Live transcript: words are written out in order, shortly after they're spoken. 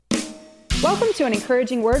Welcome to an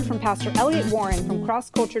encouraging word from Pastor Elliott Warren from Cross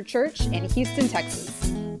Culture Church in Houston,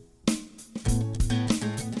 Texas.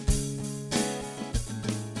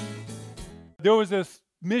 There was this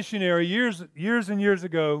missionary years and years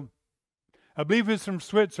ago, I believe he was from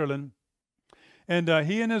Switzerland, and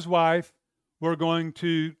he and his wife wanted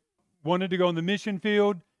to go in the mission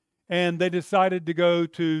field, and they decided to go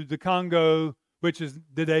to the Congo, which is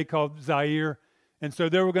today called Zaire. And so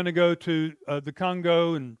they were going to go to the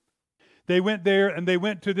Congo, and they went there, and they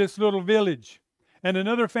went to this little village. And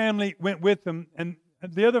another family went with them, and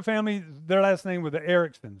the other family, their last name was the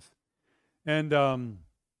Ericksons. And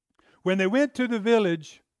when they went to the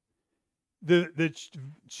village, the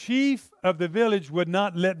chief of the village would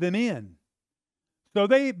not let them in. So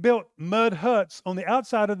they built mud huts on the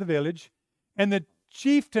outside of the village, and the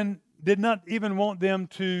chieftain did not even want them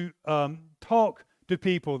to talk to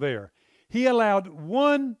people there. He allowed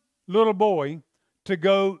one little boy to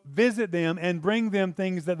go visit them and bring them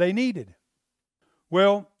things that they needed.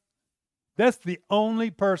 Well, that's the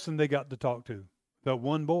only person they got to talk to, the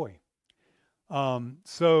one boy.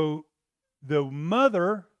 So the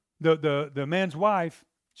mother, the man's wife,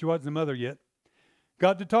 she wasn't the mother yet,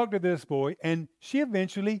 got to talk to this boy, and she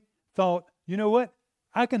eventually thought, you know what?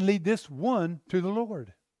 I can lead this one to the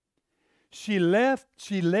Lord. She led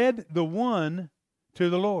the one to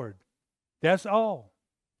the Lord. That's all.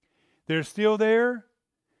 They're still there.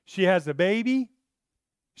 She has a baby.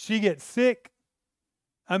 She gets sick.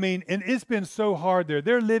 And it's been so hard there.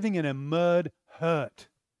 They're living in a mud hut.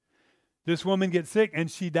 This woman gets sick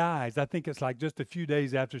and she dies. I think it's like just a few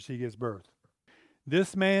days after she gives birth.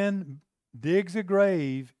 This man digs a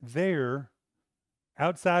grave there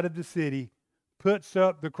outside of the city, puts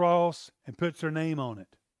up the cross, and puts her name on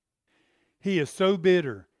it. He is so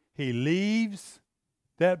bitter. He leaves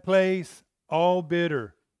that place all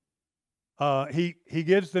bitter. He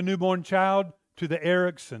gives the newborn child to the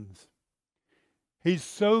Ericksons. He's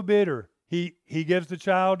so bitter. He gives the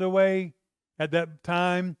child away at that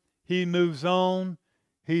time. He moves on.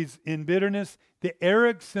 He's in bitterness. The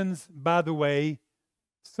Ericksons, by the way,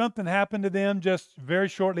 something happened to them just very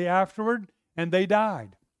shortly afterward, and they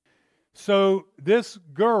died. So this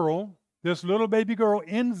girl, this little baby girl,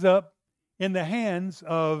 ends up in the hands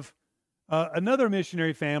of another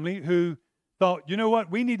missionary family who thought, you know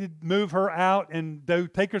what, we need to move her out and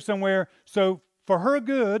take her somewhere. So for her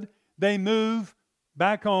good, they move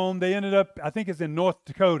back home. They ended up, I think it's in North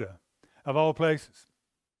Dakota, of all places.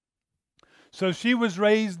 So she was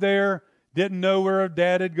raised there, didn't know where her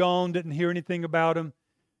dad had gone, didn't hear anything about him.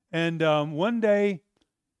 And one day,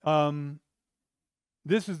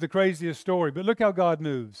 this is the craziest story, but look how God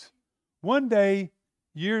moves. One day,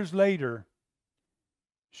 years later,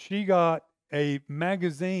 she got a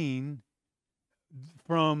magazine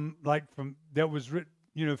from that was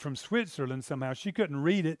written, from Switzerland somehow. She couldn't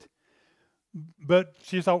read it, but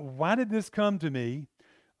she thought, why did this come to me?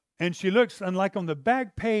 And she looks, and like on the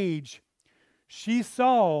back page, she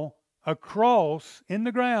saw a cross in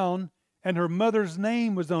the ground, and her mother's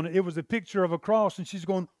name was on it. It was a picture of a cross, and she's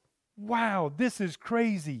going, wow, this is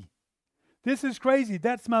crazy. This is crazy.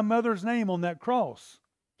 That's my mother's name on that cross.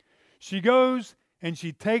 She goes and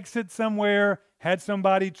she takes it somewhere, had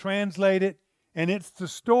somebody translate it, and it's the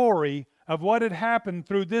story of what had happened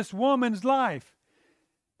through this woman's life.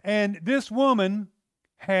 And this woman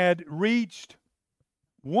had reached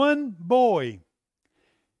one boy,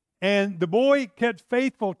 and the boy kept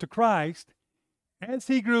faithful to Christ. As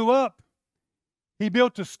he grew up, he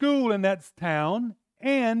built a school in that town,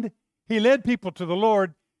 and he led people to the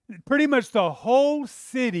Lord. Pretty much the whole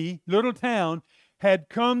city, little town, had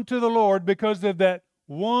come to the Lord because of that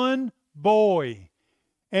one boy.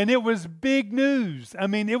 And it was big news.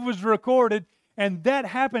 It was recorded, and that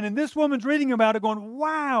happened. And this woman's reading about it going,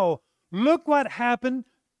 wow, look what happened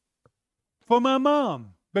for my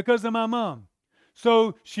mom, because of my mom.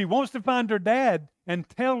 So she wants to find her dad and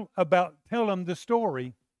tell him the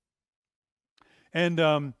story.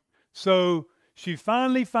 And so she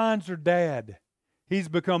finally finds her dad. He's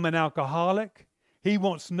become an alcoholic. He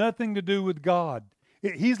wants nothing to do with God.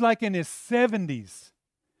 He's like in his 70s.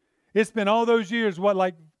 It's been all those years,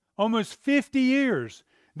 almost 50 years.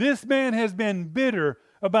 This man has been bitter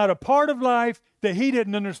about a part of life that he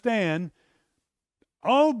didn't understand.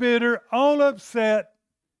 All bitter, all upset,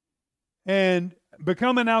 and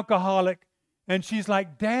become an alcoholic. And she's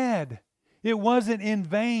like, Dad, it wasn't in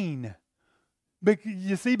vain.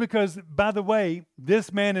 You see, because, by the way,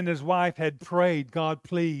 this man and his wife had prayed, God,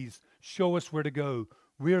 please show us where to go.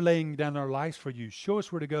 We're laying down our lives for you. Show us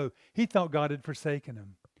where to go. He thought God had forsaken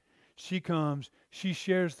him. She comes, she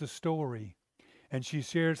shares the story, and she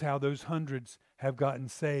shares how those hundreds have gotten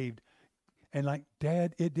saved. And like,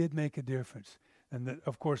 Dad, it did make a difference. And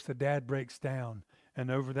of course, the dad breaks down.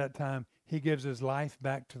 And over that time, he gives his life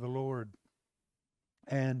back to the Lord.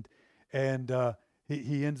 And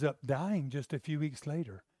he ends up dying just a few weeks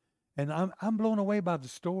later. And I'm blown away by the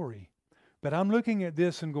story. But I'm looking at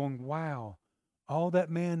this and going, wow, all that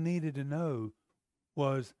man needed to know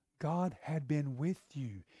was God had been with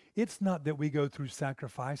you. It's not that we go through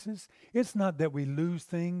sacrifices. It's not that we lose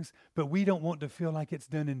things, but we don't want to feel like it's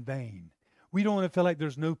done in vain. We don't want to feel like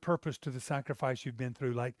there's no purpose to the sacrifice you've been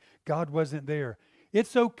through, like God wasn't there.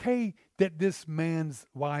 It's okay that this man's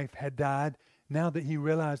wife had died now that he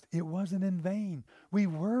realized it wasn't in vain. We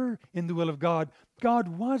were in the will of God. God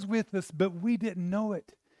was with us, but we didn't know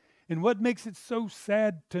it. And what makes it so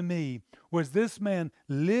sad to me was this man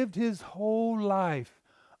lived his whole life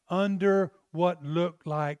under what looked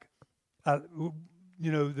like, the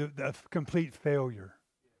complete failure,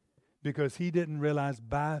 because he didn't realize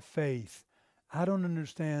by faith. I don't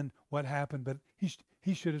understand what happened, but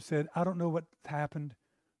he should have said, I don't know what happened,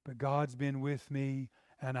 but God's been with me,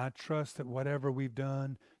 and I trust that whatever we've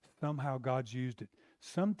done, somehow God's used it.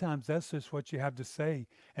 Sometimes that's just what you have to say,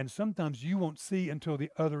 and sometimes you won't see until the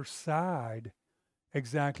other side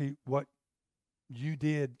exactly what you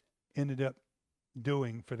ended up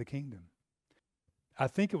doing for the kingdom. I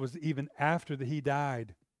think it was even after that he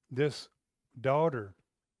died, this daughter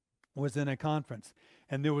was in a conference,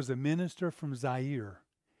 and there was a minister from Zaire,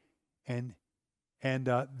 and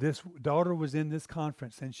this daughter was in this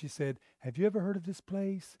conference, and she said, have you ever heard of this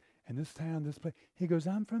place and this town, this place? He goes,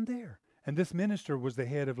 I'm from there. And this minister was the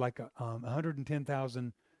head of like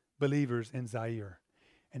 110,000 believers in Zaire.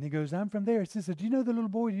 And he goes, I'm from there. She said, do you know the little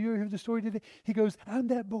boy? Do you hear the story today? He goes, I'm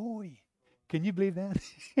that boy. Can you believe that?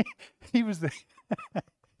 He was the...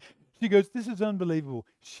 She goes, this is unbelievable.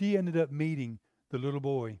 She ended up meeting the little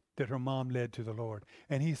boy that her mom led to the Lord.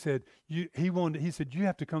 And he said, you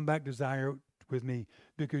have to come back to Zaire with me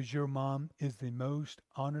because your mom is the most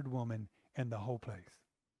honored woman in the whole place.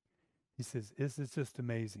 He says, it's just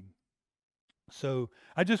amazing. So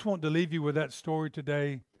I just want to leave you with that story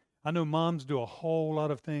today. I know moms do a whole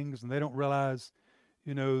lot of things and they don't realize,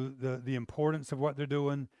 the importance of what they're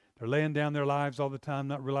doing. They're laying down their lives all the time,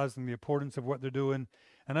 not realizing the importance of what they're doing.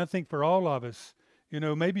 And I think for all of us,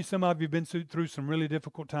 maybe some of you have been through some really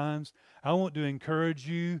difficult times. I want to encourage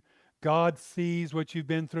you. God sees what you've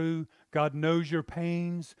been through. God knows your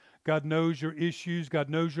pains. God knows your issues. God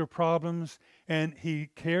knows your problems. And He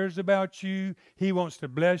cares about you. He wants to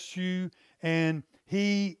bless you. And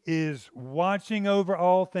He is watching over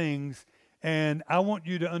all things. And I want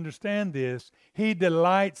you to understand this. He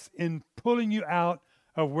delights in pulling you out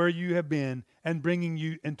of where you have been and bringing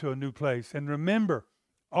you into a new place. And remember,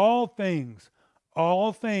 all things.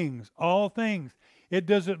 It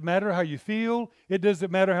doesn't matter how you feel. It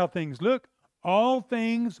doesn't matter how things look. All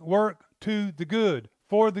things work to the good,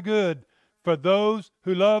 for those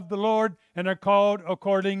who love the Lord and are called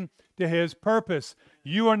according to His purpose.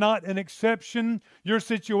 You are not an exception. Your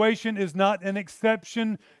situation is not an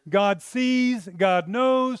exception. God sees, God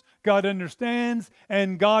knows, God understands,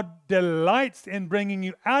 and God delights in bringing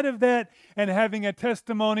you out of that and having a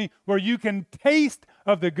testimony where you can taste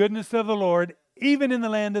of the goodness of the Lord, even in the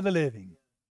land of the living.